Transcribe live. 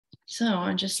So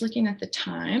I'm just looking at the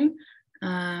time,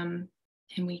 and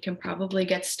we can probably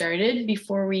get started.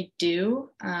 Before we do,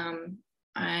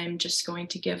 I'm just going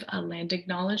to give a land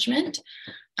acknowledgement.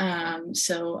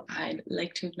 So I'd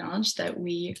like to acknowledge that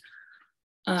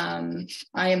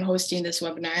I am hosting this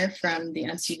webinar from the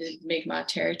unceded Mi'kmaq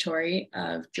territory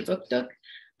of Jabukduk.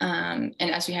 And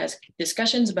as we have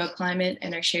discussions about climate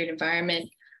and our shared environment,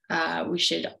 we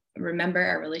should remember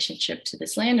our relationship to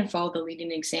this land and follow the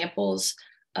leading examples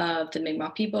of the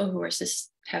Mi'kmaq people who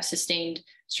have sustained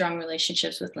strong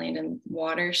relationships with land and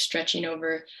water stretching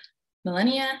over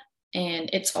millennia. And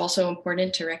it's also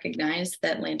important to recognize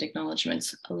that land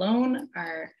acknowledgements alone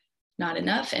are not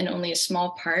enough and only a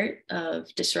small part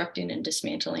of disrupting and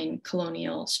dismantling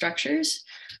colonial structures.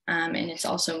 And it's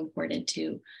also important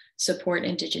to support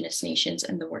Indigenous nations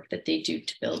and the work that they do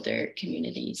to build their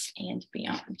communities and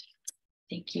beyond.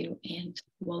 Thank you and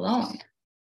Walong.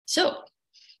 So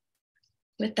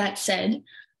with that said,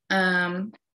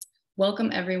 welcome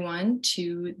everyone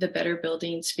to the Better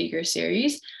Building Speaker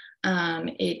Series.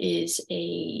 It is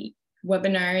a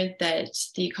webinar that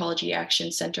the Ecology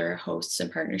Action Centre hosts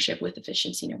in partnership with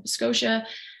Efficiency Nova Scotia,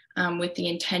 with the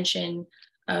intention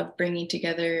of bringing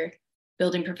together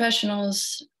building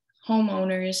professionals,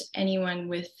 homeowners, anyone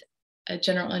with a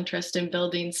general interest in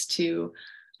buildings to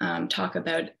talk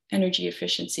about energy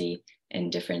efficiency and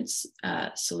different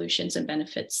solutions and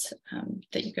benefits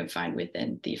that you can find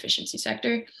within the efficiency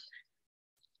sector.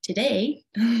 Today,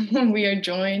 we are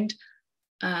joined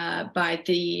by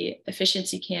the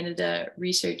Efficiency Canada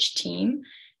research team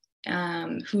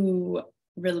who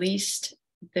released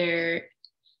their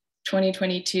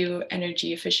 2022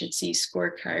 Energy Efficiency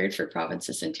Scorecard for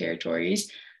provinces and territories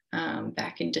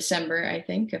back in December, I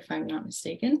think, if I'm not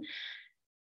mistaken.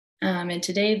 And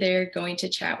today they're going to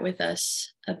chat with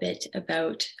us a bit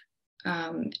about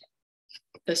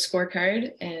the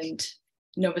scorecard and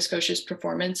Nova Scotia's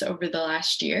performance over the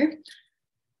last year.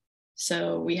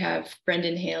 So we have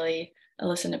Brendan, Haley,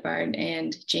 Alyssa Nippard,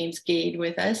 and James Gaede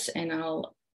with us, and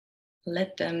I'll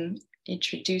let them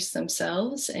introduce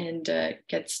themselves and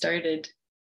get started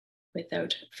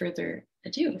without further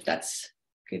ado, if that's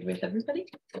good with everybody.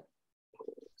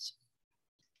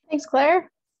 Thanks, Claire.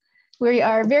 We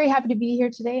are very happy to be here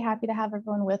today, happy to have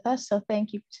everyone with us. So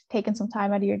thank you for taking some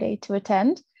time out of your day to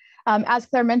attend. As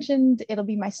Claire mentioned, it'll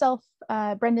be myself,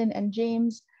 Brendan, and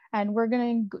James, and we're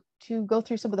going to go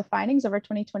through some of the findings of our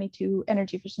 2022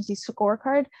 Energy Efficiency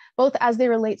Scorecard, both as they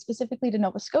relate specifically to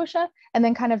Nova Scotia and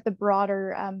then kind of the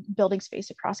broader building space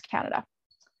across Canada.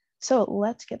 So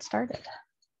let's get started.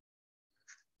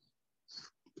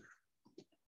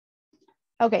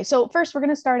 Okay, so first we're going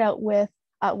to start out with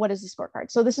what is the scorecard?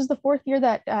 So this is the fourth year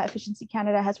that Efficiency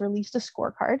Canada has released a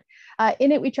scorecard.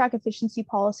 In it, we track efficiency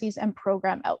policies and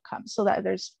program outcomes. So that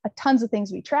there's tons of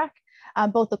things we track,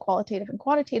 both the qualitative and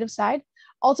quantitative side.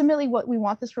 Ultimately, what we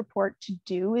want this report to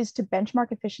do is to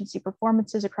benchmark efficiency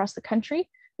performances across the country.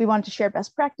 We want to share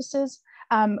best practices.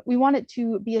 We want it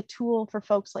to be a tool for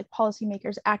folks like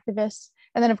policymakers, activists,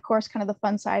 and then of course, kind of the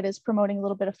fun side is promoting a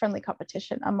little bit of friendly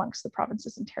competition amongst the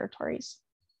provinces and territories.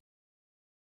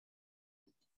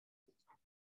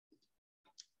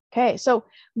 Okay, so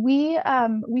we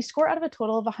score out of a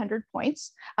total of 100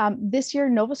 points. This year,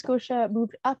 Nova Scotia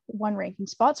moved up one ranking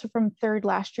spot, so from third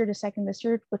last year to second this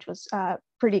year, which was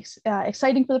pretty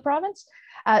exciting for the province.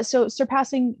 So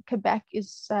surpassing Quebec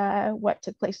is what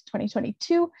took place in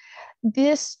 2022.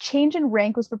 This change in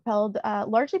rank was propelled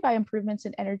largely by improvements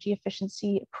in energy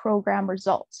efficiency program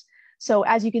results. So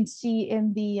as you can see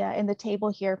in the table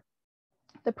here,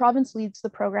 the province leads the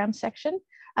program section,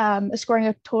 scoring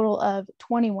a total of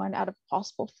 21 out of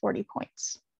possible 40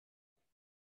 points.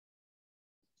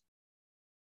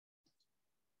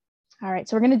 All right,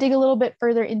 so we're going to dig a little bit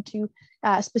further into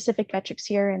specific metrics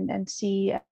here and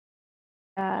see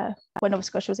what Nova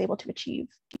Scotia was able to achieve.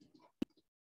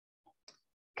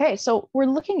 Okay, so we're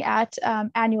looking at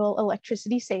annual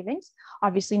electricity savings.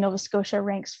 Obviously, Nova Scotia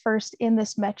ranks first in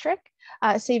this metric,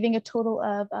 saving a total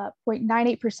of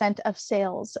 0.98% of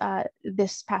sales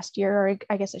this past year, or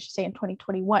I guess I should say in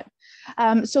 2021.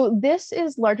 So this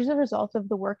is largely the result of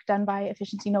the work done by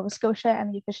Efficiency Nova Scotia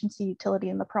and the efficiency utility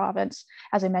in the province.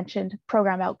 As I mentioned,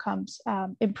 program outcomes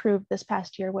improved this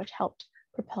past year, which helped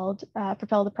propel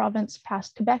the province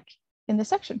past Quebec in this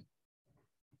section.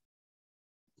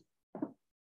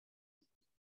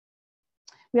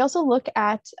 We also look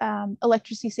at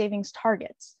electricity savings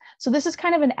targets. So this is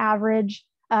kind of an average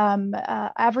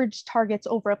targets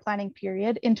over a planning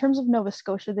period. In terms of Nova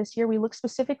Scotia this year, we look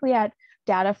specifically at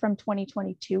data from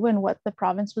 2022 and what the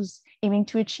province was aiming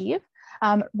to achieve.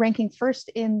 Ranking first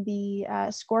in the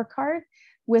scorecard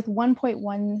with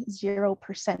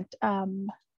 1.10%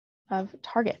 of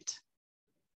target.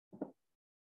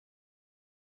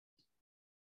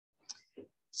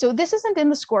 So this isn't in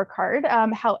the scorecard.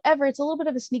 However, it's a little bit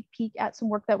of a sneak peek at some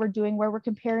work that we're doing where we're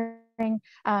comparing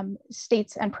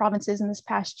states and provinces in this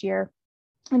past year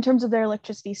in terms of their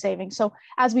electricity savings. So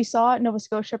as we saw, Nova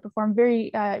Scotia performed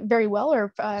very well,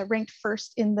 or ranked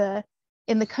first in the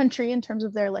country in terms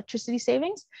of their electricity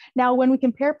savings. Now, when we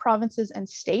compare provinces and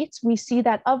states, we see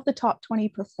that of the top 20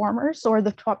 performers, or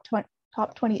the top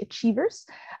 20 achievers,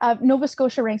 Nova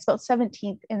Scotia ranks about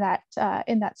 17th in that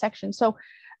section. So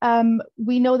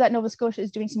we know that Nova Scotia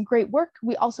is doing some great work.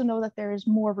 We also know that there is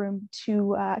more room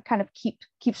to kind of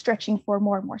keep stretching for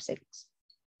more and more savings.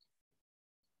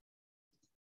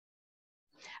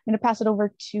 I'm going to pass it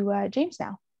over to James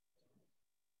now.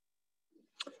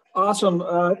 Awesome.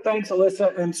 Thanks,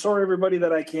 Alyssa. And sorry, everybody,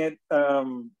 that I can't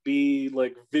be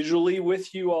like visually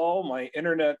with you all. My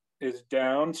internet is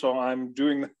down, so I'm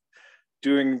going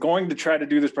to try to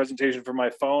do this presentation from my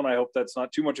phone. I hope that's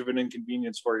not too much of an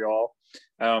inconvenience for you all.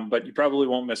 But you probably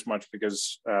won't miss much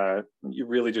because you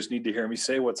really just need to hear me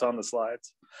say what's on the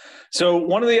slides. So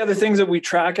one of the other things that we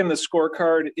track in the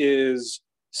scorecard is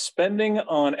spending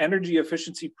on energy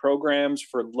efficiency programs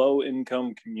for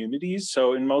low-income communities.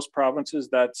 So in most provinces,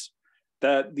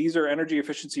 these are energy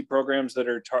efficiency programs that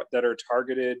are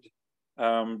targeted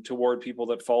toward people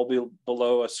that fall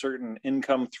below a certain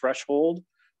income threshold.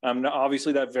 Now,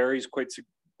 obviously, that varies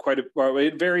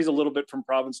it varies a little bit from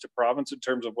province to province in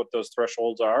terms of what those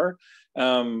thresholds are.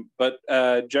 But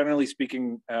generally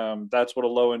speaking, that's what a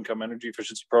low-income energy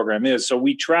efficiency program is. So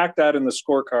we track that in the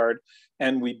scorecard,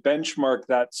 and we benchmark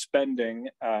that spending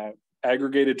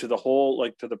aggregated to the whole,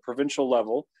 like to the provincial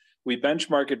level. We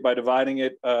benchmark it by dividing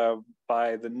it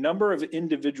by the number of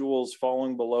individuals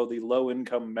falling below the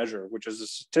low-income measure, which is a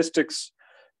Statistics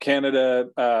Canada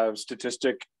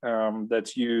statistic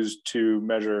that's used to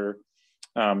measure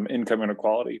income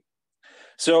inequality.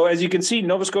 So as you can see,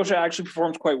 Nova Scotia actually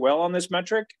performs quite well on this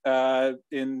metric.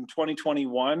 In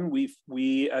 2021,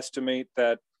 we estimate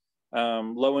that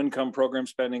low-income program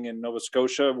spending in Nova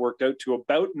Scotia worked out to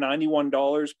about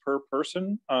 $91 per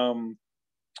person,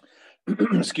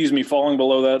 excuse me, falling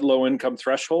below that low-income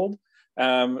threshold.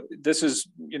 This is,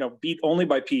 beat only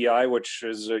by PEI, which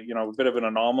is, a bit of an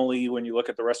anomaly when you look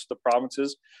at the rest of the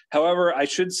provinces. However, I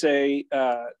should say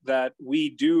that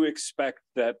we do expect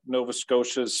that Nova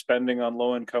Scotia's spending on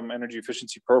low-income energy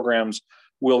efficiency programs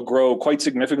will grow quite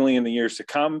significantly in the years to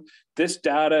come. This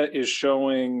data is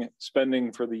showing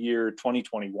spending for the year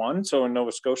 2021. So in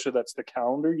Nova Scotia, that's the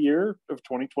calendar year of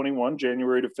 2021,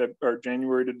 January to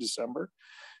December.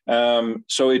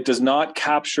 So it does not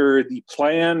capture the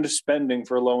planned spending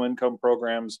for low-income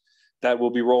programs that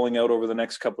will be rolling out over the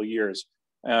next couple of years.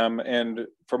 And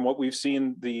from what we've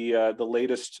seen, the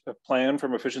latest plan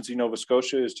from Efficiency Nova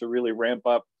Scotia is to really ramp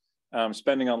up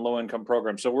spending on low-income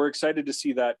programs. So we're excited to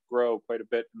see that grow quite a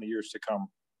bit in the years to come.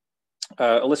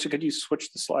 Alyssa, could you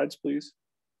switch the slides, please?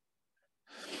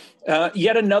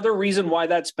 Yet another reason why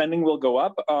that spending will go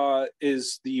up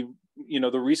is the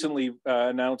recently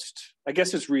announced, I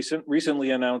guess it's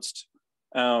recently announced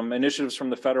initiatives from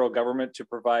the federal government to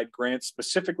provide grants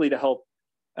specifically to help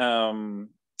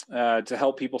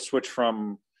people switch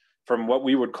from what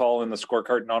we would call in the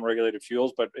scorecard non-regulated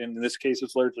fuels, but in this case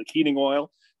it's largely heating oil,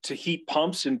 to heat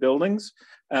pumps in buildings.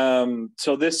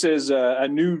 So this is a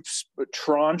new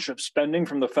tranche of spending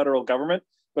from the federal government,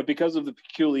 but because of the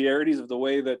peculiarities of the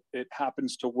way that it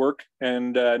happens to work,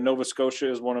 and Nova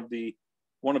Scotia is one of the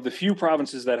few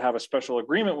provinces that have a special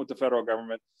agreement with the federal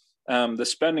government, the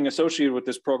spending associated with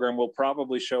this program will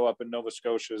probably show up in Nova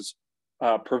Scotia's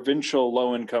provincial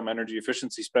low-income energy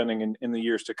efficiency spending in the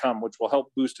years to come, which will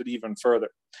help boost it even further.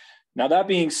 Now, that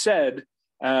being said,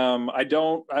 I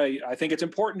think it's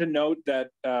important to note that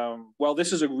while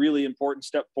this is a really important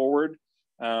step forward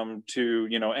to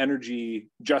energy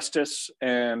justice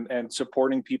and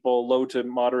supporting people, low to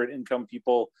moderate income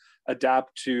people,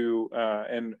 adapt to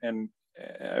and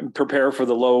prepare for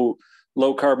the low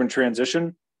carbon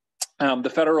transition. The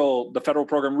federal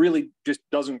program really just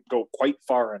doesn't go quite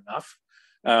far enough.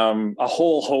 A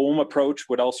whole home approach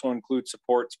would also include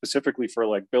support specifically for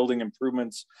like building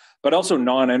improvements, but also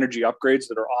non-energy upgrades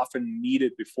that are often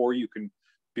needed before you can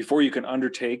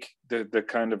undertake the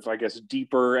kind of, I guess,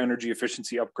 deeper energy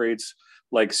efficiency upgrades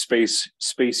like space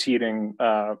heating,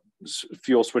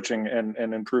 fuel switching,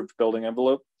 and improved building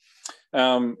envelope.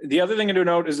 The other thing to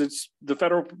note is this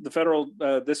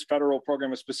federal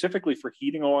program is specifically for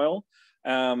heating oil,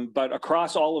 but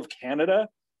across all of Canada,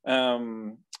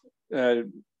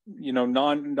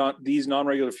 these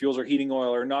non-regular fuels or heating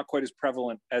oil are not quite as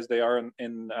prevalent as they are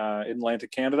in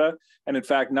Atlantic Canada. And in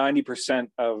fact, 90%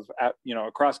 of,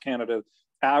 across Canada,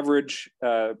 the average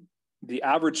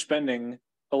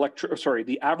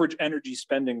energy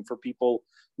spending for people,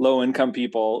 low-income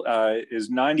people, is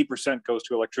 90% goes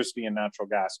to electricity and natural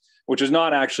gas, which is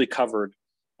not actually covered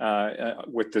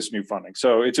with this new funding.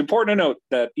 So it's important to note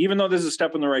that even though this is a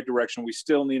step in the right direction, we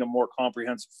still need a more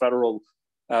comprehensive federal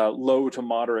low to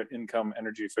moderate income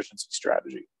energy efficiency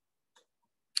strategy.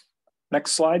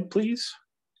 Next slide, please.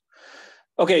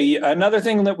 Okay, another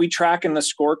thing that we track in the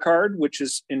scorecard, which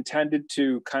is intended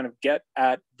to kind of get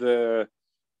at the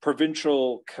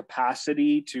provincial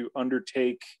capacity to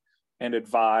undertake and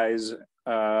advise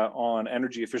on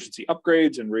energy efficiency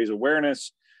upgrades and raise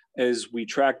awareness, is we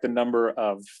track the number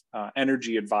of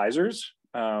energy advisors,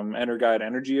 Energuide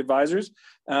energy advisors,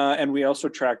 and we also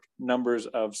track numbers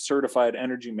of certified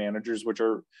energy managers, which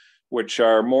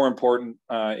are more important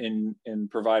in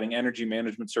providing energy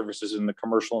management services in the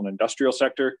commercial and industrial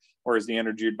sector, whereas the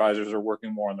energy advisors are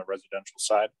working more on the residential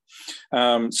side.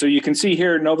 So you can see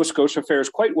here, Nova Scotia fares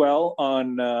quite well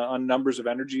on numbers of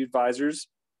energy advisors,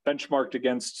 benchmarked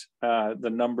against the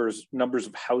numbers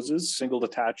of houses, single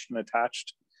detached and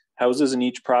attached houses in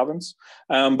each province,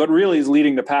 but really is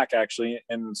leading the pack actually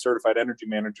in certified energy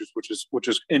managers, which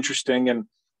is interesting. And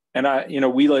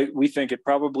we think it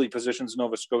probably positions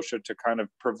Nova Scotia to kind of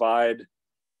provide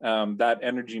that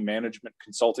energy management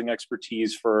consulting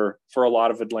expertise for a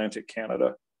lot of Atlantic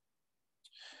Canada.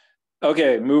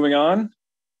 Okay, moving on.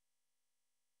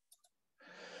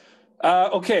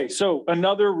 Okay, so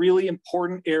another really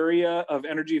important area of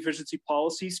energy efficiency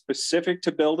policy specific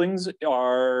to buildings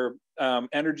are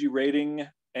energy rating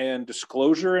and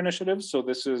disclosure initiatives. So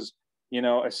this is,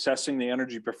 assessing the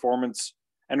energy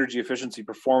efficiency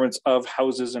performance of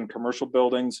houses and commercial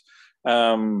buildings,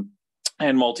 and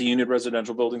multi-unit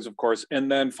residential buildings, of course,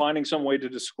 and then finding some way to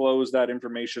disclose that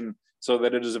information so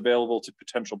that it is available to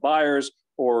potential buyers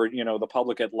or, the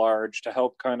public at large, to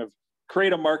help kind of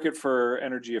create a market for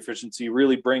energy efficiency,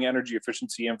 really bring energy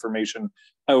efficiency information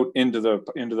out into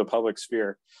the public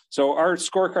sphere. So our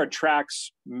scorecard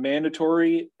tracks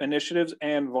mandatory initiatives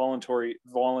and voluntary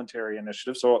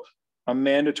initiatives. So a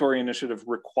mandatory initiative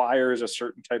requires a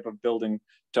certain type of building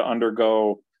to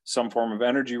undergo some form of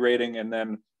energy rating, and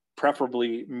then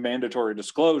preferably mandatory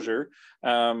disclosure,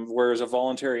 whereas a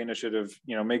voluntary initiative,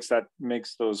 makes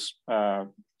those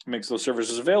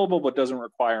services available, but doesn't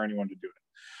require anyone to do it.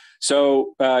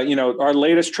 So, our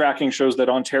latest tracking shows that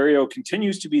Ontario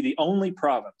continues to be the only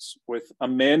province with a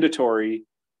mandatory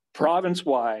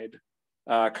province-wide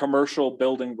commercial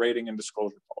building rating and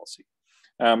disclosure policy.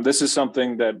 This is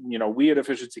something that, we at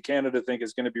Efficiency Canada think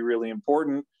is going to be really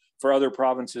important for other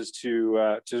provinces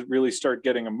to really start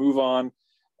getting a move on.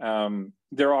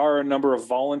 There are a number of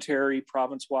voluntary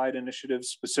province-wide initiatives,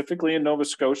 specifically in Nova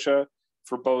Scotia,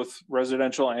 for both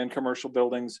residential and commercial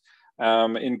buildings.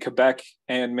 In Quebec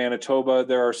and Manitoba,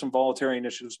 there are some voluntary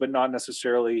initiatives, but not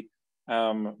necessarily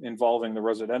involving the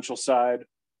residential side.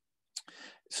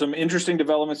 Some interesting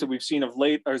developments that we've seen of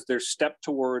late are their step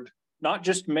toward not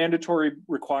just mandatory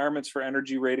requirements for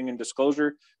energy rating and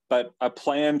disclosure, but a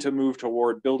plan to move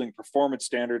toward building performance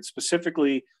standards,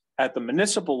 specifically at the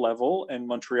municipal level in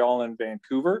Montreal and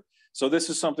Vancouver. So this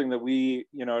is something that we,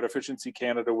 at Efficiency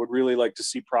Canada would really like to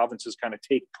see provinces kind of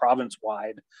take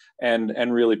province-wide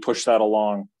and really push that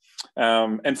along.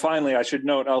 And finally, I should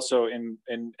note also, and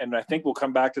I think we'll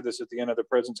come back to this at the end of the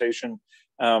presentation,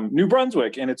 New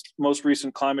Brunswick in its most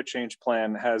recent climate change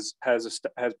plan has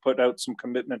put out some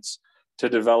commitments to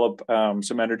develop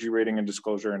some energy rating and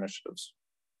disclosure initiatives.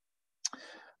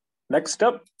 Next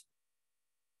up.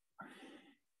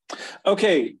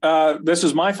 Okay, this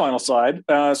is my final slide.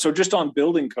 So just on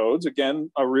building codes, again,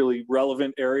 a really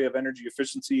relevant area of energy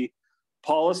efficiency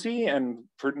policy and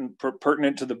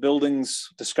pertinent to the buildings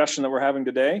discussion that we're having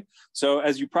today. So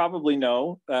as you probably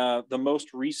know, the most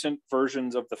recent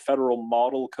versions of the federal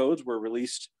model codes were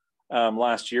released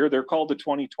last year. They're called the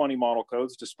 2020 model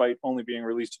codes, despite only being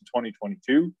released in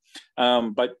 2022.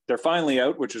 But they're finally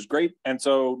out, which is great. And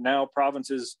so now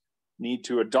provinces need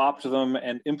to adopt them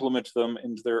and implement them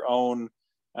into their own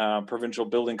provincial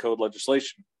building code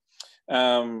legislation.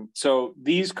 So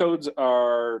these codes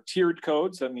are tiered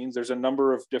codes. That means there's a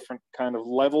number of different kind of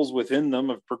levels within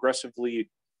them of progressively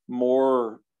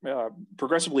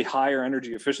higher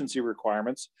energy efficiency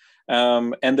requirements.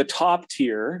 And the top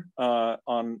tier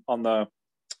in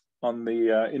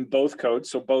both codes.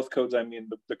 So both codes, I mean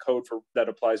the code that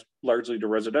applies largely to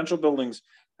residential buildings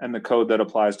and the code that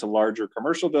applies to larger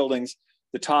commercial buildings.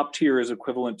 The top tier is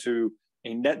equivalent to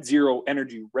a net zero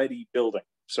energy ready building.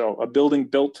 So a building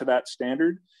built to that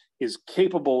standard is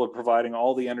capable of providing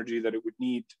all the energy that it would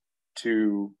need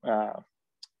to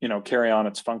carry on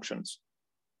its functions.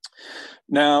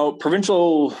 Now, a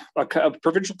provincial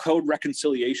code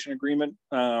reconciliation agreement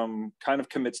kind of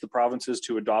commits the provinces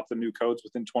to adopt the new codes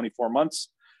within 24 months.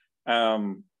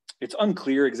 It's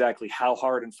unclear exactly how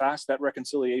hard and fast that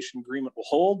reconciliation agreement will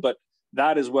hold, but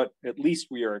that is what at least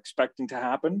we are expecting to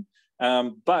happen.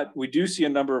 But we do see a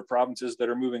number of provinces that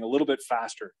are moving a little bit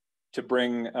faster to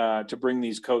bring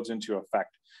these codes into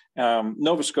effect.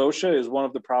 Nova Scotia is one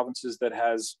of the provinces that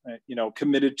has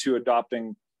committed to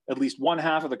adopting at least one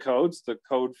half of the codes, the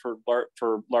code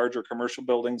for larger commercial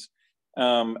buildings,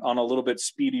 on a little bit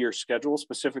speedier schedule,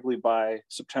 specifically by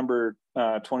September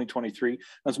 2023.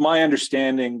 It's my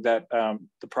understanding that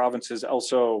the province has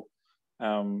also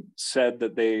said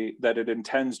that it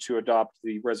intends to adopt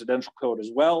the residential code as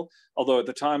well. Although at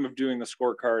the time of doing the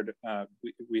scorecard,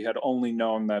 we had only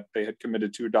known that they had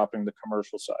committed to adopting the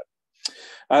commercial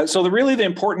side. So the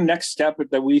important next step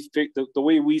that the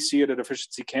way we see it at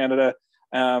Efficiency Canada,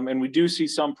 and we do see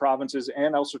some provinces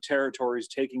and also territories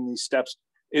taking these steps,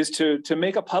 is to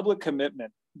make a public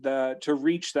commitment to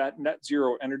reach that net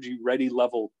zero energy ready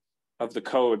level of the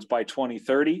codes by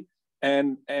 2030.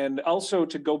 And also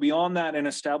to go beyond that and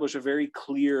establish a very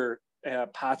clear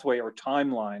pathway or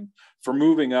timeline for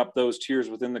moving up those tiers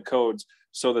within the codes,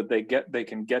 so that they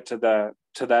can get to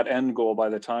that end goal by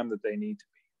the time that they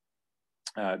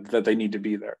need to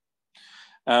be there.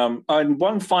 And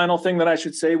one final thing that I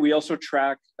should say, we also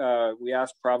we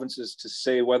ask provinces to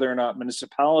say whether or not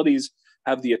municipalities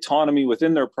have the autonomy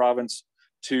within their province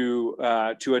to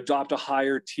adopt a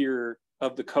higher tier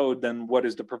of the code than what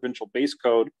is the provincial base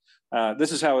code.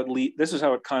 This is how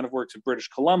it kind of works in British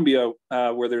Columbia,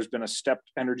 where there's been a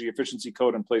stepped energy efficiency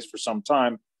code in place for some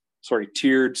time. Sorry,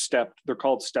 tiered, stepped. They're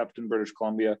called stepped in British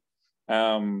Columbia,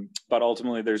 but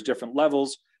ultimately there's different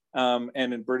levels. And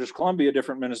in British Columbia,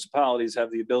 different municipalities have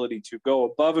the ability to go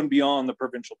above and beyond the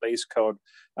provincial base code.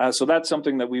 So that's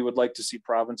something that we would like to see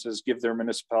provinces give their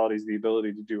municipalities the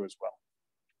ability to do as well.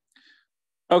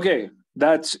 Okay,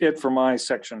 that's it for my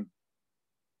section.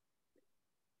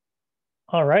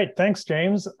 All right, thanks,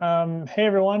 James. Hey,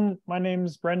 everyone, my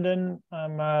name's Brendan.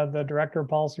 I'm the Director of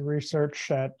Policy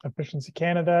Research at Efficiency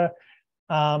Canada.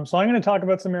 So I'm going to talk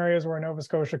about some areas where Nova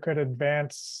Scotia could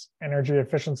advance energy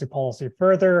efficiency policy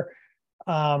further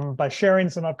by sharing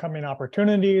some upcoming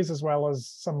opportunities, as well as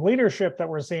some leadership that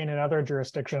we're seeing in other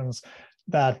jurisdictions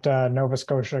that Nova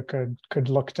Scotia could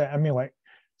look to emulate.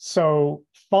 So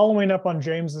following up on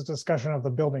James's discussion of the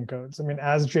building codes, I mean,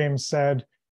 as James said,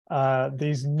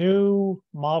 these new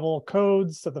model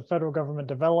codes that the federal government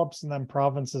develops and then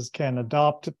provinces can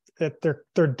adopt,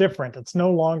 they're different. It's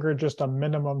no longer just a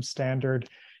minimum standard.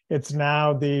 It's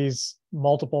now these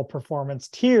multiple performance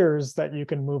tiers that you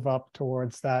can move up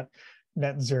towards that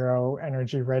net zero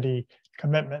energy ready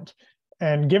commitment.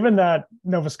 And given that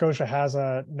Nova Scotia has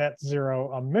a net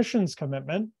zero emissions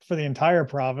commitment for the entire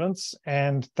province,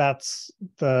 and that's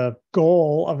the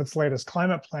goal of its latest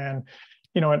climate plan,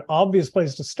 an obvious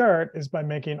place to start is by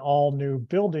making all new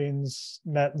buildings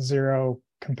net zero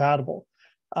compatible.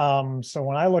 So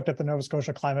when I looked at the Nova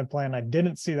Scotia climate plan, I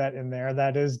didn't see that in there.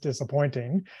 That is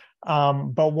disappointing.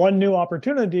 But one new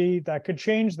opportunity that could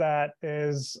change that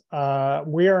is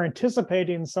we are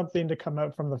anticipating something to come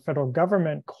out from the federal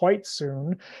government quite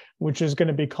soon, which is going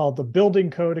to be called the Building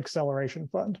Code Acceleration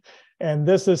Fund. And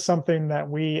this is something that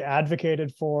we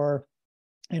advocated for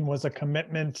and was a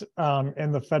commitment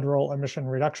in the federal emission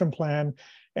reduction plan.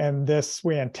 And this,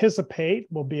 we anticipate,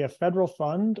 will be a federal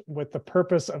fund with the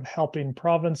purpose of helping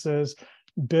provinces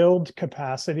build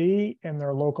capacity in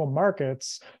their local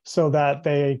markets so that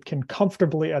they can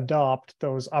comfortably adopt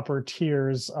those upper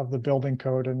tiers of the building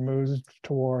code and move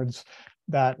towards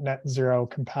that net zero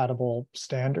compatible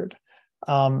standard.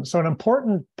 So an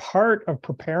important part of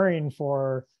preparing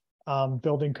for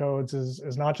building codes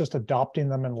is not just adopting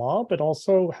them in law, but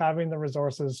also having the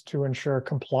resources to ensure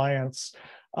compliance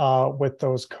with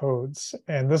those codes.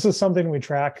 And this is something we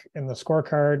track in the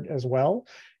scorecard as well.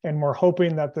 And we're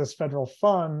hoping that this federal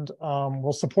fund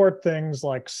will support things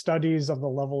like studies of the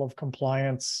level of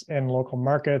compliance in local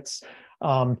markets,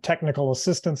 technical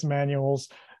assistance manuals,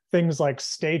 things like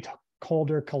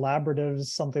stakeholder collaboratives,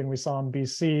 something we saw in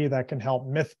BC that can help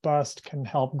myth bust, can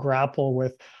help grapple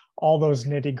with all those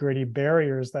nitty-gritty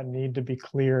barriers that need to be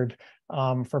cleared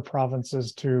for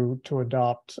provinces to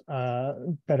adopt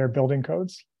better building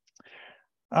codes.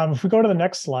 If we go to the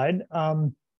next slide,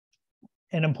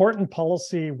 an important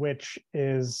policy which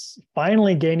is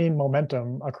finally gaining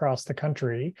momentum across the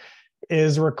country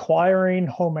is requiring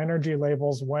home energy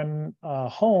labels when a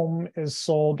home is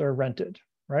sold or rented,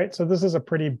 right? So this is a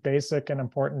pretty basic and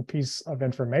important piece of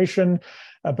information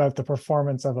about the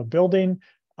performance of a building.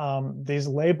 These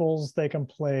labels, they can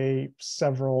play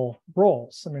several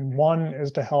roles. I mean, one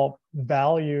is to help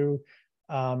value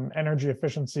energy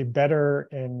efficiency better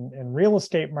in real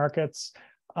estate markets,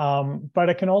 but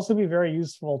it can also be very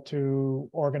useful to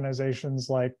organizations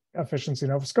like Efficiency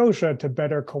Nova Scotia to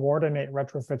better coordinate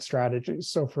retrofit strategies.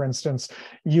 So for instance,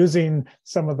 using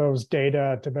some of those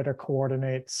data to better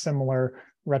coordinate similar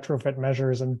retrofit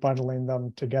measures and bundling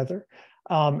them together.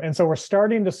 And so we're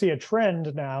starting to see a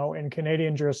trend now in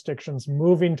Canadian jurisdictions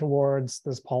moving towards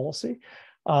this policy.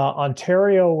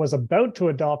 Ontario was about to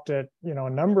adopt it, a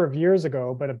number of years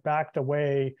ago, but it backed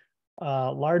away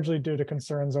largely due to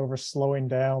concerns over slowing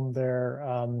down their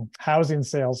housing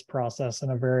sales process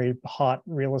in a very hot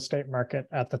real estate market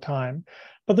at the time.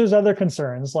 But there's other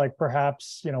concerns, like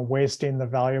perhaps wasting the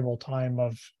valuable time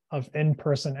of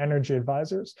in-person energy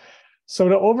advisors. So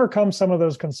to overcome some of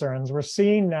those concerns, we're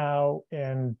seeing now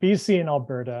in BC and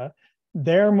Alberta,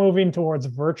 they're moving towards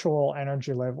virtual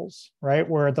energy labels, right?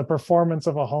 Where the performance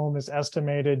of a home is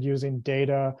estimated using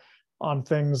data on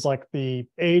things like the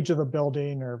age of the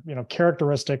building or,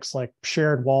 characteristics like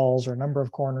shared walls or number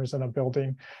of corners in a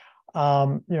building.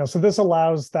 So this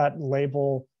allows that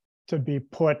label to be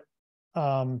put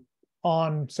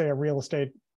on, say, a real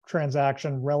estate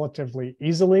transaction relatively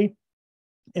easily.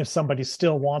 If somebody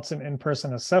still wants an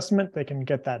in-person assessment, they can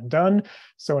get that done.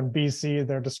 So in BC,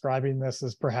 they're describing this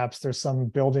as perhaps there's some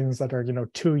buildings that are,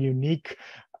 too unique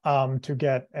to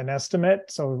get an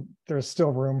estimate. So there's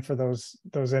still room for those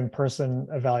in-person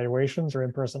evaluations or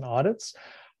in-person audits.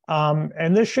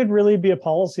 And this should really be a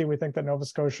policy we think that Nova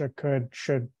Scotia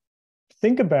should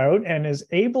think about and is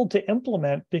able to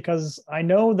implement, because I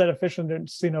know that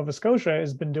Efficiency Nova Scotia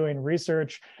has been doing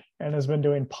research and has been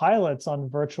doing pilots on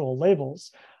virtual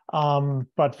labels.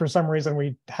 But for some reason,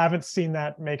 we haven't seen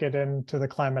that make it into the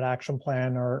climate action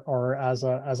plan or as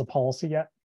a policy yet.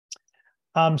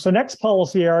 So next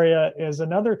policy area is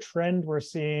another trend we're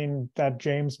seeing that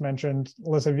James mentioned.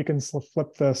 Alyssa, if you can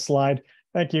flip the slide,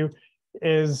 thank you,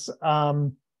 is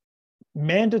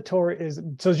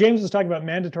so James was talking about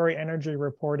mandatory energy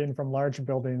reporting from large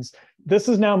buildings. This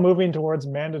is now moving towards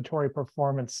mandatory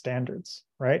performance standards,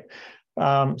 right?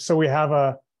 So we have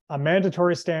a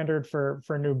mandatory standard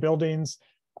for new buildings,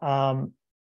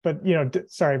 but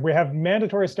we have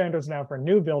mandatory standards now for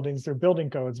new buildings through building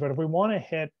codes. But if we want to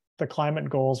hit the climate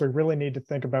goals, we really need to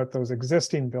think about those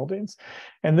existing buildings.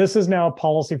 And this is now a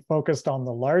policy focused on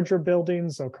the larger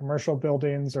buildings, so commercial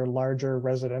buildings or larger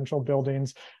residential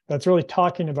buildings. That's really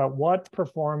talking about what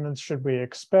performance should we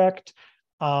expect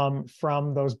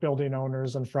from those building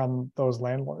owners and from those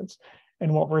landlords.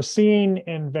 And what we're seeing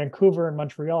in Vancouver and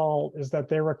Montreal is that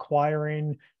they're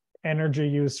requiring energy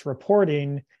use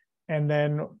reporting and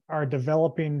then are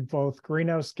developing both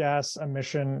greenhouse gas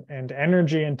emission and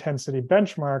energy intensity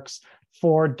benchmarks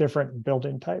for different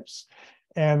building types.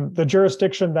 And the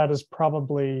jurisdiction that is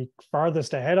probably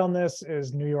farthest ahead on this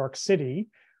is New York City,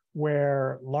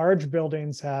 where large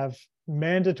buildings have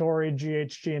mandatory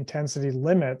GHG intensity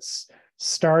limits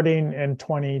starting in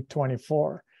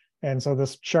 2024. And so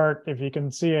this chart, if you can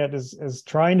see it, is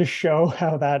trying to show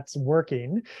how that's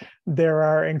working. There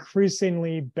are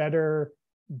increasingly better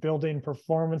building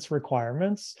performance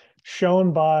requirements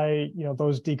shown by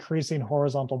those decreasing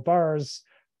horizontal bars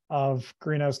of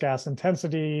greenhouse gas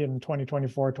intensity in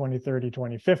 2024, 2030,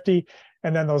 2050.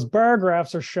 And then those bar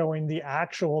graphs are showing the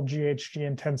actual GHG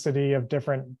intensity of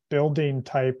different building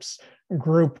types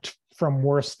grouped from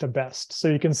worst to best. So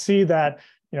you can see that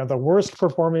the worst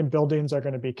performing buildings are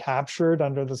going to be captured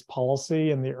under this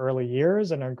policy in the early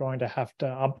years and are going to have to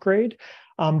upgrade.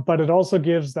 But it also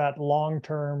gives that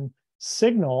long-term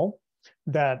signal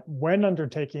that when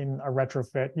undertaking a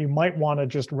retrofit, you might want to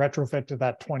just retrofit to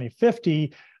that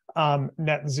 2050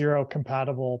 net zero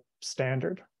compatible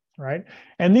standard, right?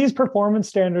 And these performance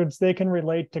standards, they can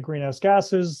relate to greenhouse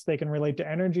gases, they can relate to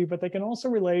energy, but they can also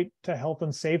relate to health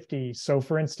and safety. So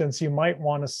for instance, you might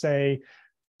want to say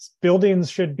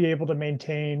buildings should be able to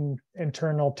maintain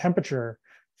internal temperature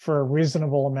for a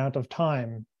reasonable amount of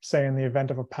time, say in the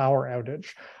event of a power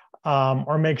outage.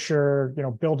 Or make sure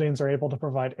buildings are able to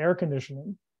provide air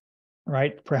conditioning,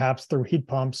 right? Perhaps through heat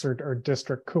pumps or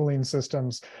district cooling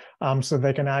systems, so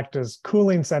they can act as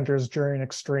cooling centers during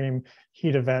extreme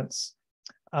heat events.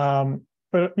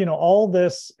 But all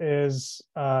this is,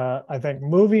 I think,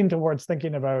 moving towards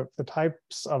thinking about the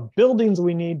types of buildings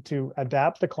we need to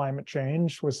adapt to climate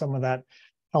change with some of that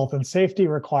health and safety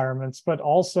requirements, but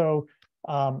also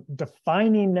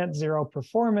defining net zero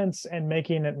performance and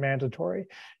making it mandatory.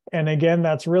 And again,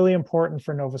 that's really important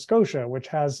for Nova Scotia, which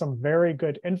has some very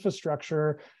good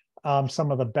infrastructure,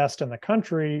 some of the best in the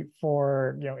country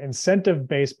for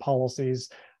incentive-based policies,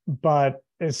 but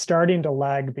is starting to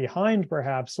lag behind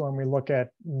perhaps when we look at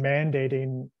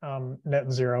mandating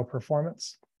net zero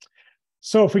performance.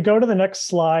 So if we go to the next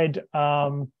slide,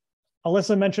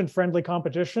 Alyssa mentioned friendly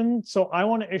competition. So I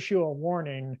want to issue a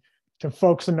warning to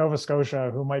folks in Nova Scotia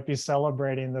who might be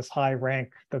celebrating this high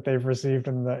rank that they've received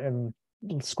in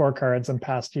scorecards in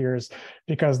past years,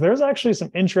 because there's actually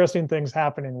some interesting things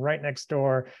happening right next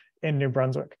door in New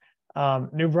Brunswick.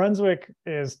 New Brunswick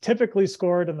is typically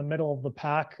scored in the middle of the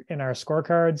pack in our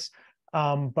scorecards,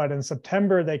 but in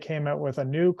September, they came out with a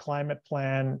new climate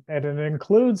plan, and it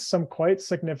includes some quite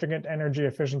significant energy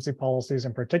efficiency policies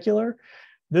in particular.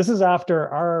 This is after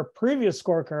our previous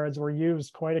scorecards were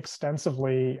used quite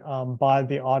extensively by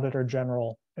the Auditor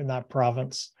General in that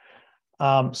province.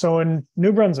 So in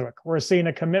New Brunswick, we're seeing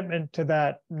a commitment to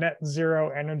that net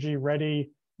zero energy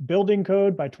ready building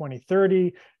code by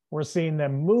 2030. We're seeing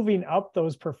them moving up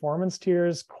those performance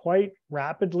tiers quite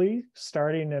rapidly,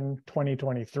 starting in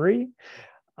 2023.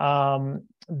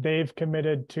 They've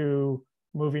committed to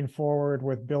moving forward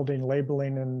with building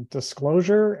labeling and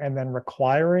disclosure, and then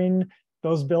requiring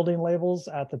those building labels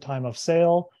at the time of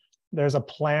sale. There's a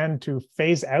plan to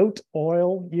phase out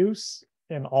oil use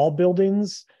in all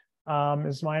buildings,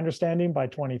 is my understanding, by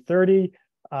 2030.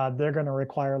 They're going to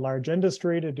require large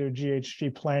industry to do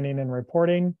GHG planning and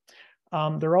reporting.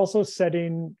 They're also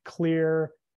setting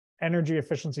clear energy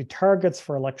efficiency targets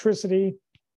for electricity,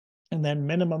 and then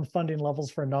minimum funding levels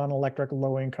for non-electric,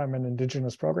 low-income, and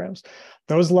Indigenous programs.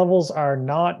 Those levels are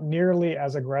not nearly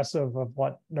as aggressive of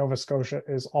what Nova Scotia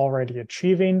is already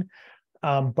achieving,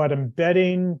 but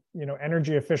embedding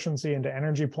energy efficiency into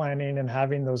energy planning and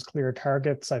having those clear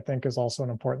targets, I think, is also an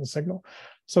important signal.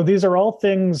 So these are all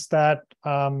things that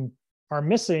are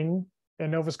missing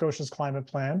in Nova Scotia's climate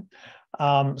plan.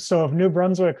 So if New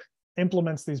Brunswick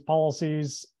implements these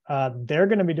policies, they're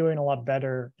going to be doing a lot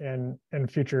better in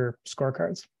future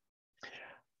scorecards.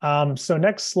 So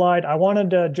next slide, I wanted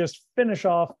to just finish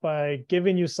off by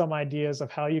giving you some ideas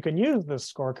of how you can use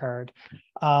this scorecard.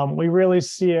 We really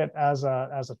see it as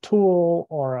a tool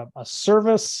or a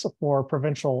service for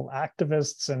provincial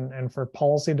activists and for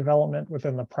policy development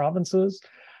within the provinces.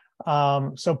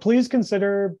 So please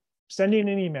consider sending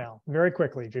an email very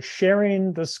quickly, just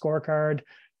sharing the scorecard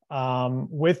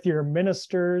with your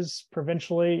ministers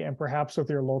provincially and perhaps with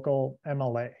your local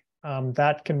MLA.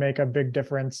 That can make a big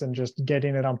difference in just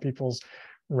getting it on people's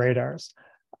radars.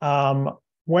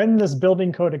 When this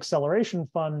Building Code Acceleration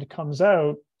Fund comes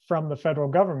out from the federal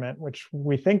government, which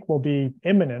we think will be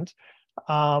imminent,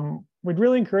 we'd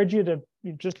really encourage you to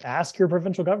just ask your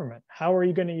provincial government, how are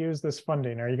you going to use this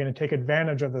funding? Are you going to take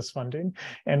advantage of this funding?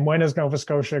 And when is Nova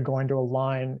Scotia going to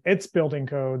align its building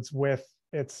codes with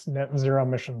its net zero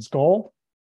emissions goal?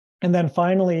 And then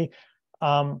finally,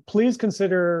 please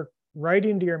consider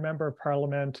writing to your member of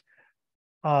parliament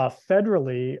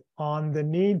federally on the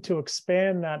need to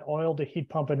expand that oil to heat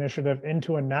pump initiative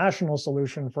into a national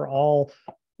solution for all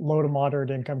low to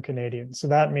moderate income Canadians. So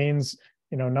that means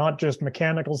not just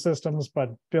mechanical systems, but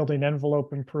building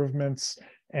envelope improvements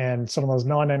and some of those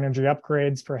non-energy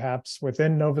upgrades, perhaps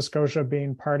within Nova Scotia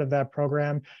being part of that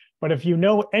program. But if you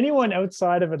know anyone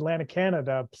outside of Atlantic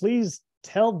Canada, please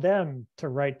tell them to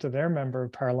write to their member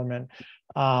of parliament,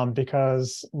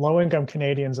 because low-income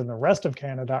Canadians and the rest of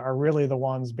Canada are really the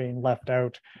ones being left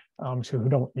out, who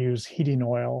don't use heating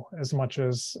oil as much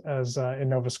as in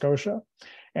Nova Scotia.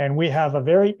 And we have a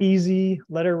very easy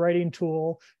letter writing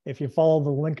tool. If you follow the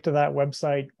link to that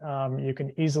website, you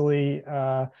can easily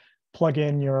plug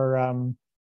in your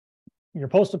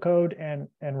postal code and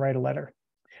write a letter.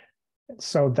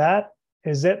 So that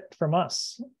is it from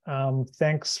us.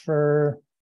 Thanks for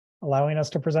allowing us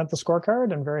to present the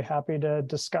scorecard, and very happy to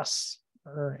discuss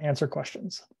or answer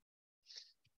questions.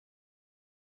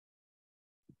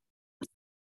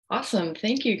 Awesome.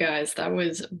 Thank you, guys. That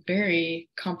was very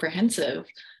comprehensive.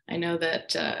 I know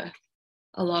that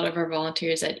a lot of our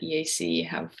volunteers at EAC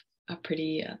have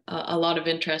a lot of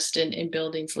interest in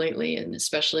buildings lately, and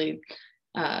especially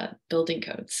building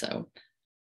codes. So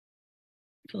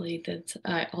hopefully that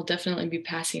I'll definitely be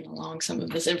passing along some of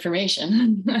this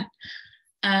information.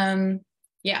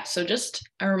 Yeah, so just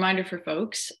a reminder for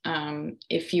folks,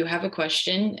 if you have a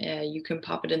question, you can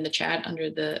pop it in the chat under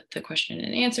the question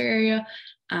and answer area.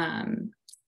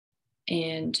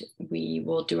 And we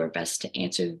will do our best to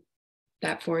answer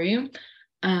that for you.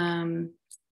 And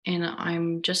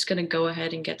I'm just going to go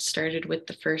ahead and get started with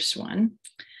the first one.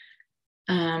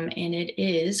 And it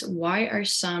is, why are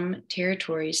some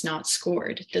territories not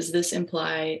scored? Does this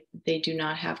imply they do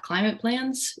not have climate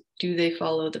plans? Do they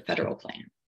follow the federal plan?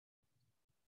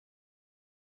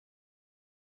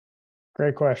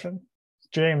 Great question.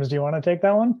 James, do you want to take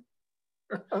that one?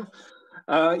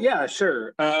 Yeah,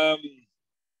 sure.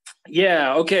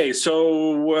 Yeah, okay.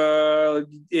 So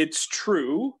it's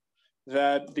true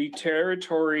that the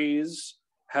territories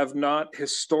have not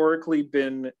historically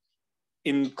been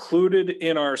included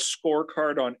in our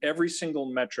scorecard on every single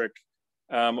metric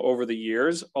over the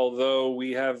years, although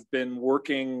we have been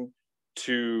working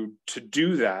to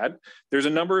do that. There's a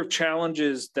number of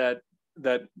challenges that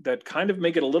kind of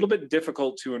make it a little bit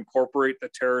difficult to incorporate the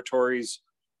territories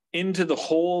into the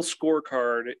whole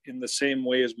scorecard in the same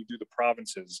way as we do the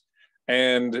provinces.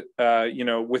 And you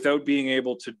know, without being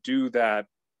able to do that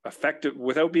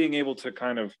without being able to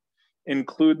kind of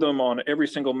include them on every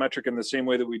single metric in the same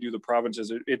way that we do the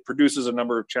provinces, it produces a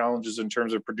number of challenges in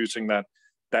terms of producing that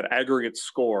aggregate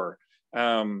score.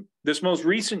 This most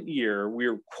recent year, we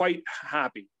were quite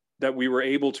happy that we were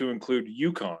able to include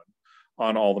Yukon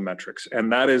on all the metrics,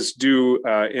 and that is due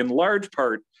in large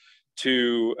part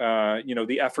to you know,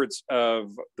 the efforts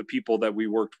of the people that we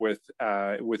worked with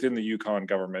within the Yukon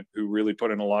government, who really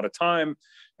put in a lot of time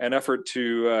and effort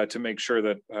to make sure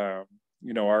that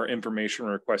you know, our information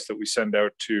requests that we send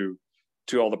out to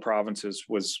all the provinces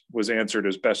was answered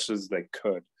as best as they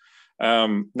could.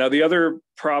 Now the other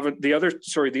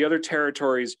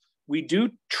territories, we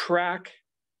do track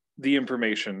the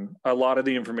information, a lot of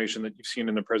the information that you've seen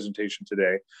in the presentation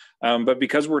today, but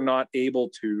because we're not able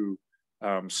to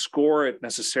score it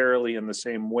necessarily in the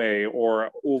same way,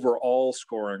 or overall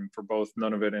scoring for both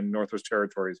Nunavut and Northwest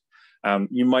Territories,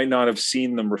 you might not have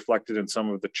seen them reflected in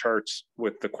some of the charts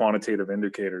with the quantitative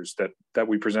indicators that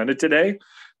we presented today.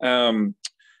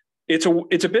 It's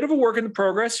a bit of a work in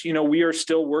progress. You know, we are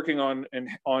still working on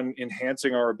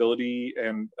enhancing our ability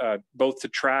and both to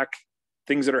track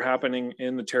things that are happening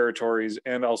in the territories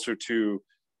and also to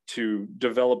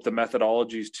develop the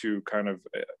methodologies to kind of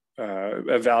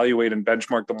evaluate and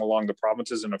benchmark them along the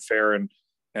provinces in a fair and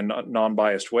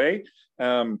non-biased way.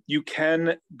 You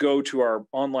can go to our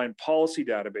online policy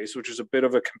database, which is a bit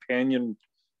of a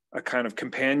kind of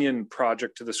companion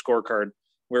project to the scorecard,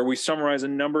 where we summarize a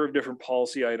number of different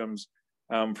policy items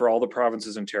for all the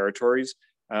provinces and territories.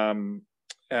 And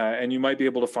you might be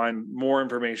able to find more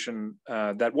information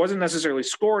that wasn't necessarily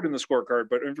scored in the scorecard,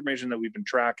 but information that we've been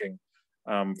tracking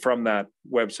from that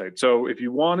website. So if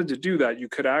you wanted to do that, you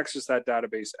could access that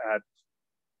database at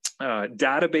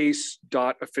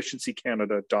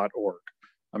database.efficiencycanada.org.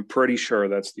 I'm pretty sure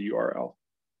that's the URL.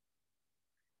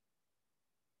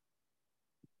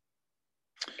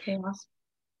 Okay, awesome.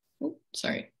 Oh,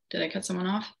 sorry, did I cut someone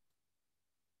off?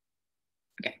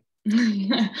 Okay,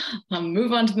 I'll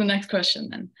move on to the next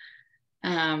question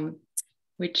then,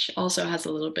 which also has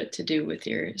a little bit to do with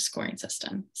your scoring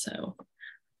system. So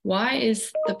why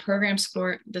is the program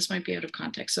score, this might be out of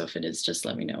context, so if it is, just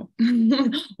let me know.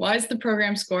 Why is the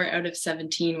program score out of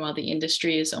 17 while the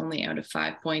industry is only out of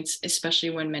 5 points, especially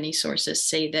when many sources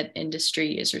say that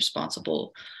industry is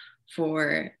responsible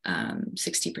for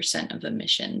 60% of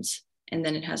emissions? And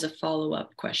then it has a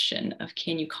follow-up question of,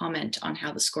 can you comment on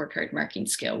how the scorecard marking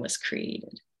scale was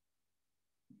created?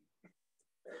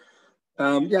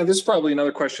 Yeah, this is probably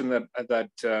another question that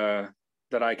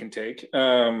I can take.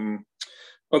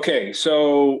 Okay,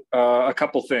 so a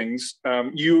couple things.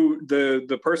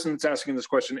 The person that's asking this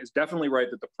question is definitely right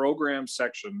that the program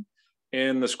section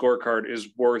in the scorecard is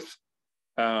worth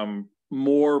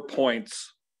more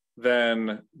points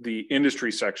than the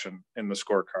industry section in the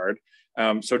scorecard.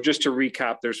 So just to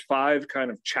recap, there's 5 kind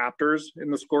of chapters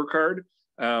in the scorecard.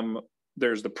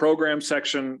 There's the program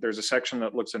section. There's a section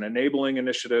that looks at enabling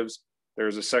initiatives.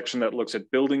 There's a section that looks at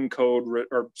buildings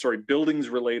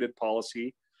related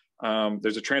policy.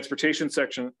 There's a transportation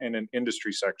section and an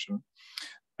industry section.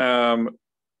 Now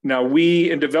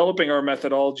in developing our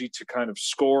methodology to kind of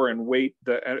score and weight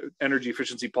the energy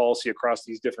efficiency policy across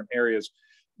these different areas,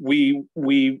 we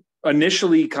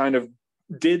initially kind of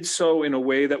did so in a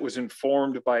way that was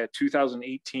informed by a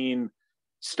 2018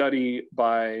 study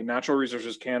by Natural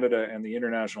Resources Canada and the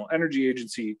International Energy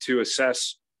Agency to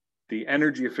assess the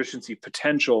energy efficiency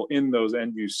potential in those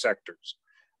end use sectors.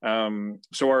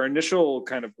 So our initial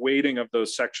kind of weighting of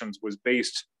those sections was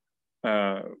based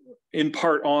in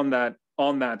part on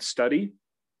that study.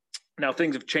 Now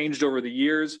things have changed over the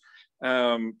years.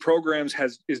 Programs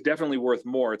is definitely worth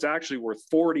more. It's actually worth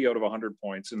 40 out of 100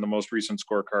 points in the most recent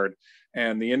scorecard,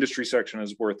 and the industry section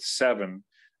is worth 7.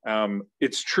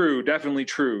 It's true, definitely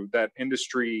true, that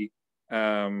industry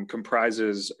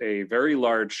comprises a very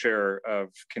large share of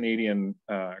Canadian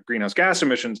greenhouse gas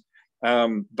emissions.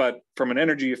 But from an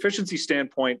energy efficiency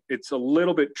standpoint, it's a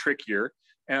little bit trickier.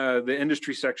 The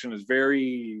industry section is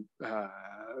very,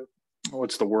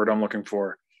 what's the word I'm looking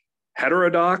for?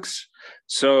 Heterodox.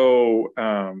 So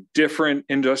different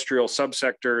industrial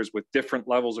subsectors with different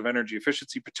levels of energy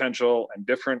efficiency potential and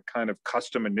different kind of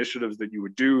custom initiatives that you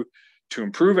would do to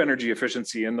improve energy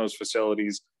efficiency in those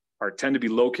facilities tend to be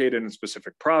located in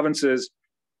specific provinces.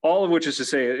 All of which is to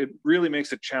say, it really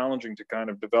makes it challenging to kind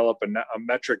of develop a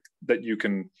metric that you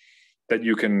can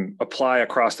apply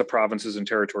across the provinces and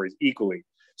territories equally.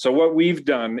 So what we've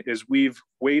done is we've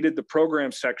weighted the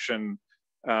program section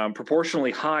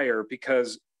proportionally higher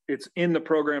because it's in the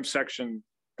program section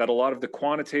that a lot of the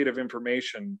quantitative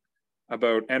information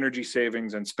about energy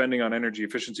savings and spending on energy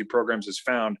efficiency programs is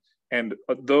found. And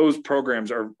those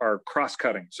programs are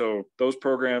cross-cutting. So those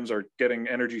programs are getting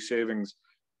energy savings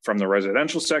from the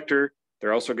residential sector.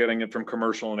 They're also getting it from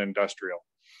commercial and industrial.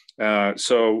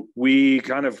 So we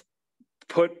kind of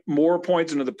put more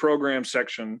points into the program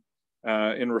section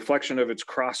in reflection of its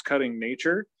cross-cutting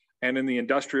nature. And in the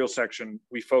industrial section,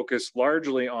 we focus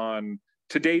largely on,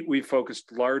 to date, we've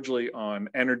focused largely on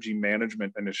energy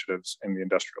management initiatives in the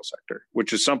industrial sector,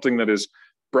 which is something that is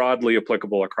broadly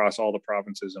applicable across all the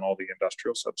provinces and all the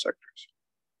industrial subsectors.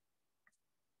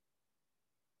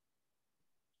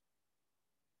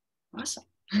 Awesome.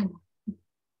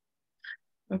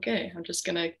 Okay, I'm just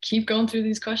gonna keep going through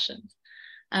these questions.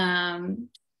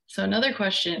 So another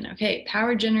question, okay,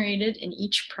 power generated in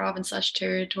each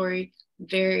province/territory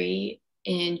vary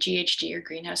in GHG or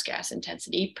greenhouse gas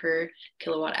intensity per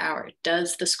kilowatt hour.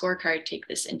 Does the scorecard take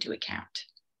this into account?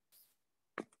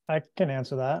 I can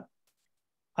answer that.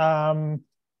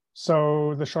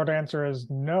 So the short answer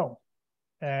is no.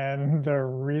 And the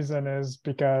reason is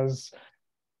because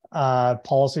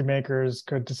policymakers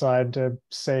could decide to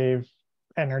save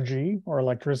energy or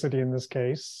electricity in this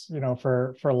case,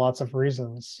 for lots of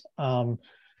reasons.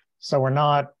 So we're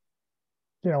not,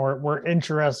 we're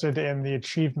interested in the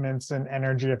achievements in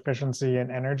energy efficiency and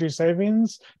energy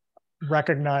savings,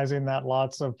 recognizing that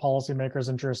lots of policymakers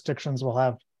and jurisdictions will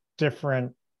have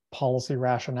different policy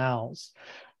rationales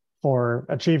for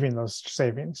achieving those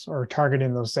savings or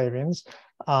targeting those savings,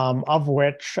 of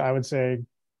which I would say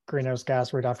greenhouse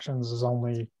gas reductions is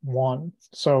only one.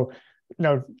 So,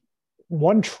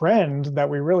 one trend that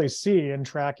we really see in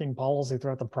tracking policy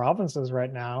throughout the provinces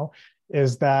right now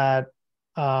is that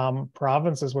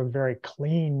provinces with very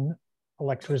clean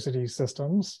electricity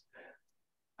systems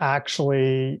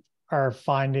actually are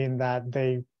finding that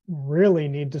they really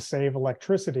need to save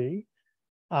electricity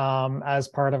as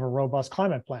part of a robust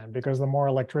climate plan, because the more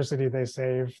electricity they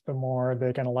save, the more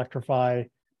they can electrify,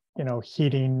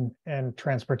 heating and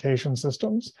transportation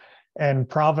systems. And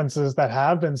provinces that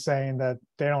have been saying that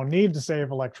they don't need to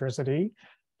save electricity,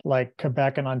 like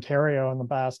Quebec and Ontario in the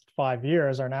past 5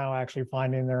 years, are now actually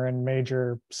finding they're in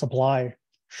major supply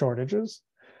shortages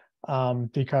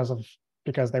because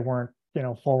they weren't,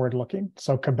 forward looking.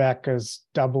 So Quebec is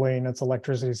doubling its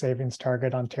electricity savings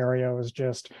target. Ontario is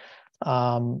just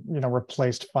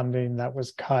replaced funding that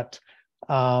was cut.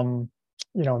 And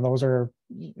those are,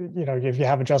 if you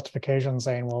have a justification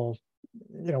saying, well,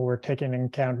 we're taking into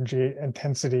account energy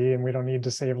intensity and we don't need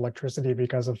to save electricity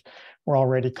because we're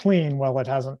already clean. Well, it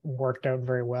hasn't worked out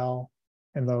very well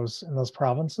in those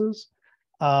provinces.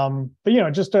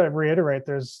 But just to reiterate,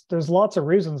 there's lots of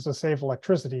reasons to save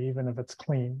electricity, even if it's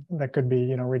clean. That could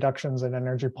be, reductions in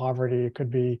energy poverty. It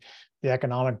could be the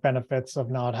economic benefits of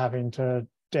not having to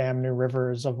dam new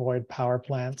rivers, avoid power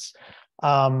plants.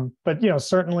 But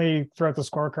certainly throughout the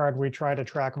scorecard, we try to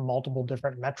track multiple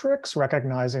different metrics,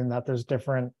 recognizing that there's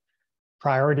different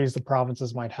priorities the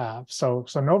provinces might have. So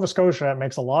Nova Scotia, it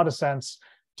makes a lot of sense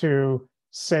to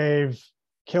save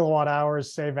kilowatt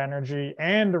hours, save energy,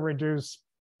 and to reduce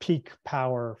peak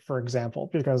power, for example,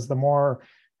 because the more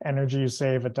energy you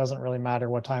save, it doesn't really matter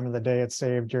what time of the day it's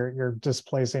saved. You're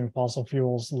displacing fossil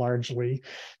fuels largely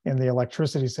in the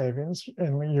electricity savings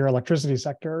in your electricity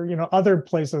sector. Other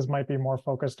places might be more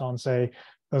focused on, say,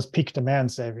 those peak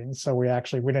demand savings. So we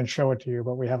didn't show it to you,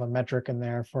 but we have a metric in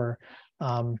there for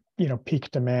peak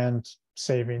demand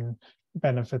saving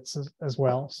benefits as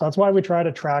well. So that's why we try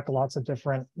to track lots of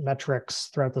different metrics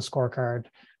throughout the scorecard,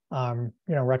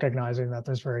 recognizing that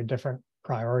there's very different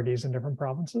priorities in different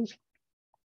provinces.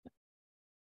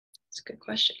 That's a good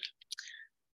question.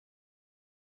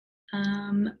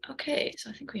 Okay, so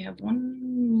I think we have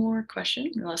one more question,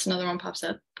 unless another one pops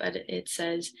up, but it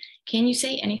says, can you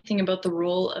say anything about the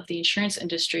role of the insurance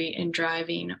industry in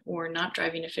driving or not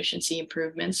driving efficiency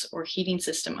improvements or heating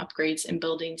system upgrades in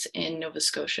buildings in Nova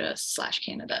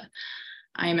Scotia/Canada?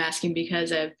 I am asking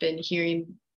because I've been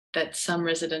hearing that some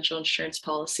residential insurance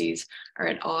policies are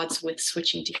at odds with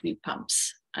switching to heat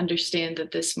pumps. Understand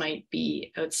that this might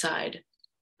be outside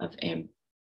of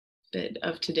ambit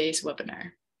of today's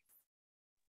webinar.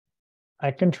 I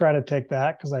can try to take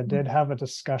that because I did have a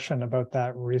discussion about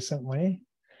that recently.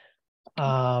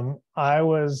 I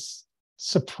was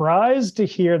surprised to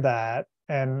hear that,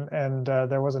 and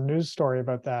there was a news story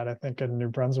about that, I think in New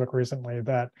Brunswick recently,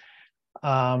 that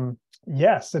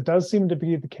yes, it does seem to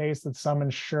be the case that some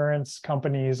insurance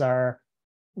companies are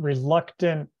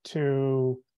reluctant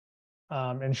to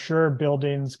insure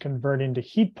buildings converting to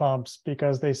heat pumps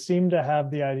because they seem to have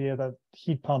the idea that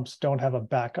heat pumps don't have a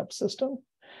backup system.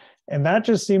 And that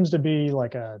just seems to be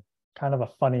like a kind of a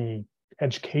funny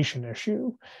education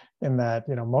issue in that,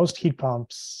 you know, most heat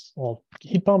pumps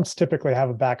typically have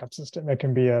a backup system. It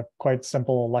can be a quite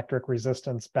simple electric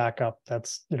resistance backup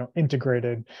that's, you know,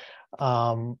 integrated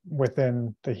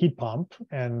within the heat pump.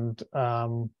 And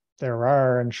there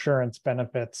are insurance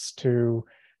benefits to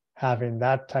having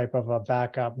that type of a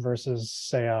backup versus,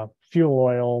 say, a fuel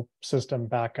oil system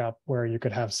backup where you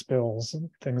could have spills and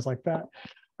things like that.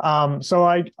 So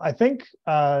I think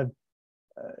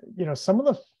you know, some of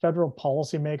the federal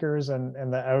policymakers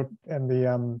and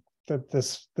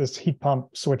this heat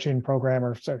pump switching program,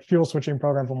 or sorry, fuel switching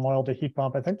program from oil to heat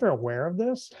pump, I think they're aware of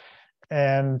this,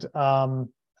 and I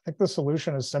think the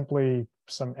solution is simply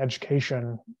some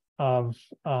education of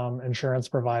insurance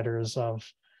providers of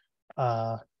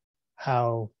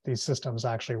how these systems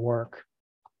actually work,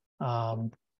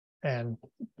 and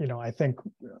you know, I think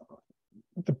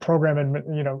the program,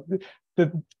 and you know,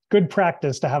 the good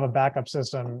practice to have a backup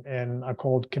system in a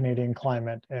cold Canadian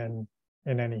climate and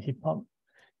in any heat pump,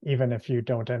 even if you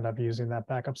don't end up using that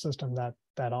backup system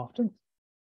that often.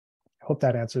 I hope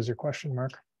that answers your question,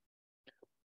 Mark.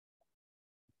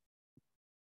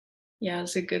 Yeah,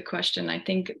 it's a good question. I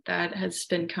think that has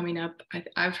been coming up.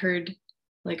 I've heard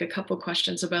like a couple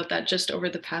questions about that just over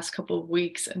the past couple of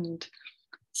weeks, and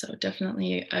so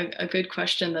definitely a good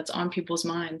question that's on people's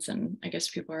minds, and I guess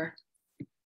people are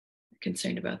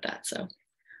concerned about that. So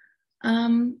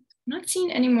I'm not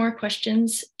seeing any more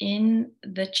questions in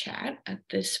the chat at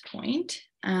this point.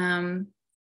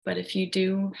 But if you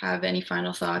do have any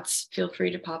final thoughts, feel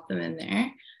free to pop them in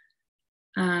there.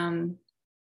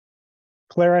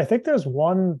 Claire, I think there's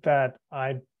one that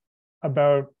from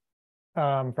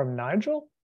Nigel.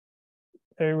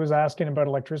 It was asking about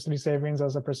electricity savings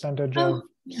as a percentage of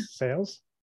sales.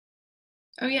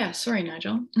 Oh yeah, sorry,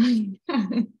 Nigel.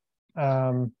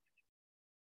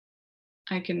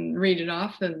 I can read it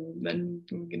off and then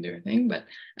we can do our thing. But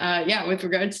yeah, with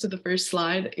regards to the first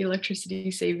slide,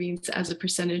 electricity savings as a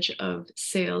percentage of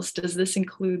sales, does this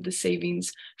include the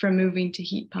savings from moving to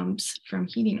heat pumps from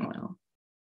heating oil?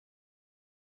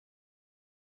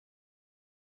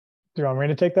 Do you want me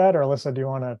to take that, or Alyssa, do you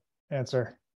want to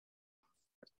answer?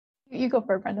 You go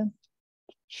for it, Brendan.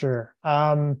 Sure.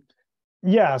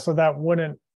 Yeah, so that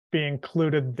wouldn't be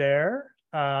included there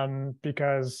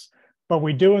but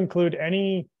we do include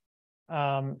any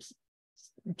if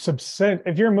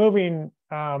you're moving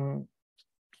from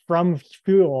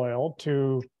fuel oil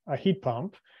to a heat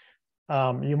pump,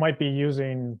 you might be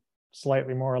using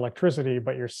slightly more electricity,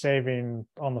 but you're saving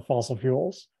on the fossil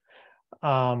fuels.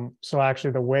 So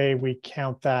actually the way we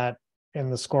count that in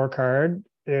the scorecard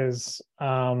is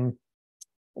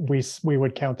we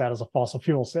would count that as a fossil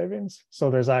fuel savings.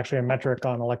 So there's actually a metric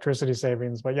on electricity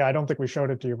savings, but yeah, I don't think we showed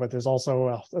it to you, but there's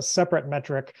also a separate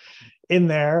metric in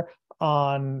there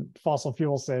on fossil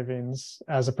fuel savings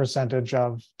as a percentage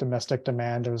of domestic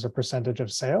demand, as a percentage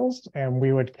of sales. And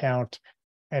we would count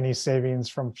any savings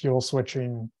from fuel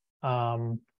switching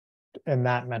in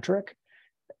that metric.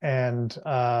 And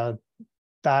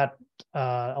that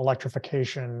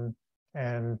electrification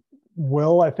and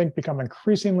will, I think, become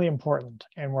increasingly important.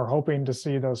 And we're hoping to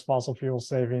see those fossil fuel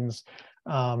savings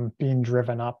being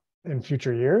driven up in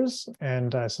future years.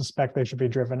 And I suspect they should be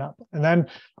driven up. And then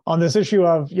on this issue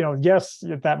of, you know, yes,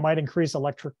 that might increase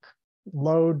electric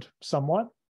load somewhat,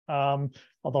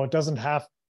 although it doesn't have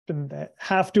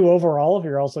to overall if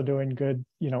you're also doing good,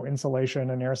 you know,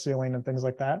 insulation and air sealing and things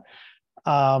like that.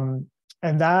 And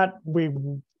that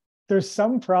there's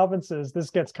some provinces,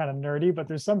 this gets kind of nerdy, but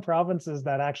there's some provinces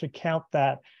that actually count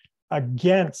that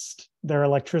against their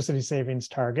electricity savings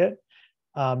target.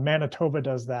 Manitoba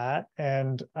does that.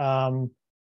 And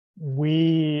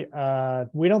we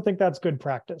don't think that's good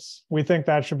practice. We think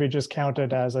that should be just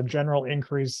counted as a general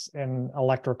increase in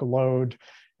electric load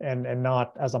and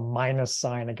not as a minus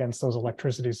sign against those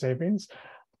electricity savings.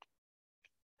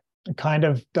 It kind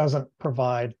of doesn't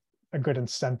provide a good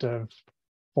incentive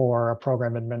for a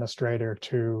program administrator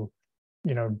to,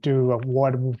 do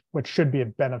what should be a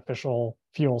beneficial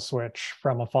fuel switch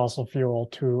from a fossil fuel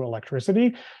to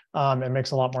electricity. It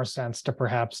makes a lot more sense to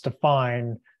perhaps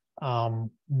define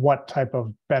what type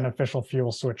of beneficial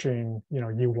fuel switching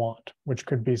you want, which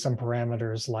could be some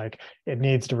parameters like it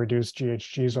needs to reduce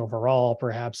GHGs overall.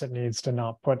 Perhaps it needs to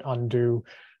not put undue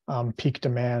peak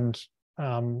demands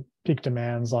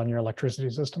on your electricity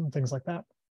system, things like that.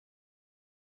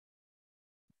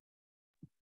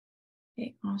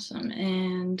 Okay, awesome.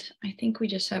 And I think we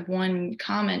just have one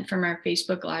comment from our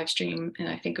Facebook live stream, and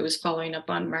I think it was following up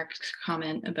on Mark's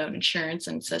comment about insurance,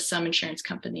 and it says some insurance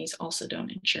companies also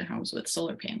don't insure homes with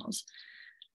solar panels,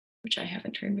 which I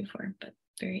haven't heard before, but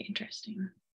very interesting.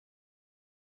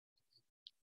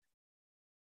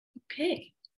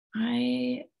 Okay,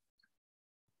 I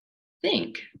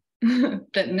think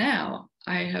that now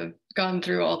I have gone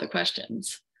through all the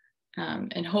questions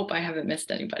and hope I haven't missed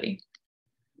anybody.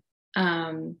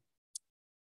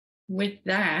 With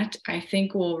that, I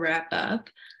think we'll wrap up.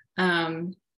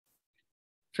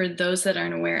 For those that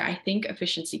aren't aware, I think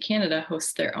Efficiency Canada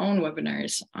hosts their own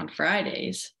webinars on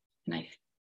Fridays, and I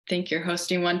think you're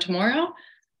hosting one tomorrow.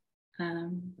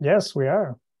 Yes, we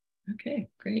are. Okay,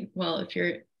 great. Well, if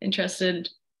you're interested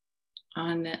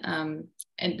on, and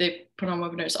they put on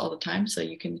webinars all the time, so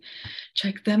you can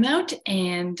check them out.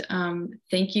 And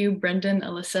thank you, Brendan,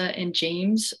 Alyssa, and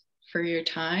James for your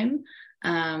time.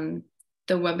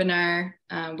 The webinar,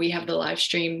 we have the live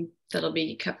stream that'll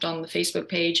be kept on the Facebook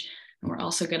page, and we're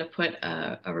also going to put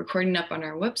a recording up on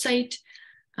our website.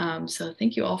 So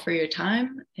thank you all for your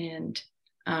time, and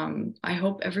I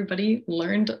hope everybody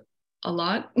learned a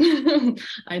lot.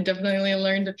 I definitely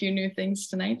learned a few new things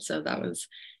tonight, so that was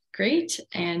great.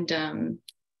 And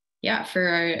yeah, for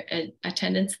our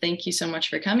attendance, thank you so much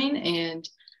for coming, and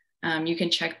you can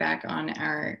check back on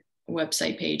our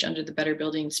website page under the Better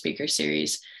Building Speaker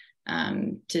Series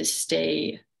to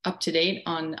stay up to date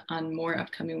on more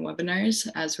upcoming webinars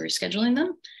as we're scheduling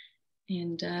them.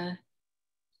 And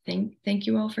thank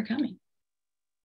you all for coming.